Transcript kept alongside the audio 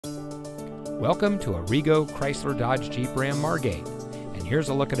Welcome to Arrigo Chrysler Dodge Jeep Ram Margate, and here's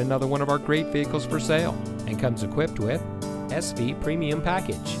a look at another one of our great vehicles for sale, and comes equipped with SV Premium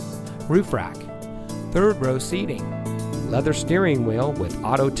Package, roof rack, third row seating, leather steering wheel with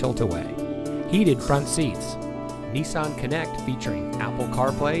auto tilt-away, heated front seats, Nissan Connect featuring Apple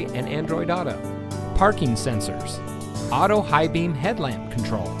CarPlay and Android Auto, parking sensors, auto high beam headlamp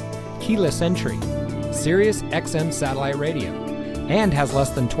control, keyless entry, Sirius XM satellite radio, and has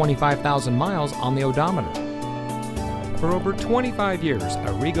less than 25,000 miles on the odometer. For over 25 years,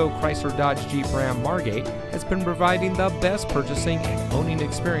 Arrigo Chrysler Dodge Jeep Ram Margate has been providing the best purchasing and owning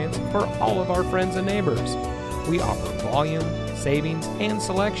experience for all of our friends and neighbors. We offer volume, savings, and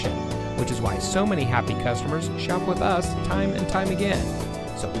selection, which is why so many happy customers shop with us time and time again.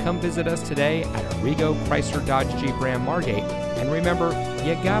 So come visit us today at Arrigo Chrysler Dodge Jeep Ram Margate, and remember,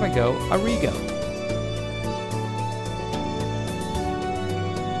 you gotta go Arrigo.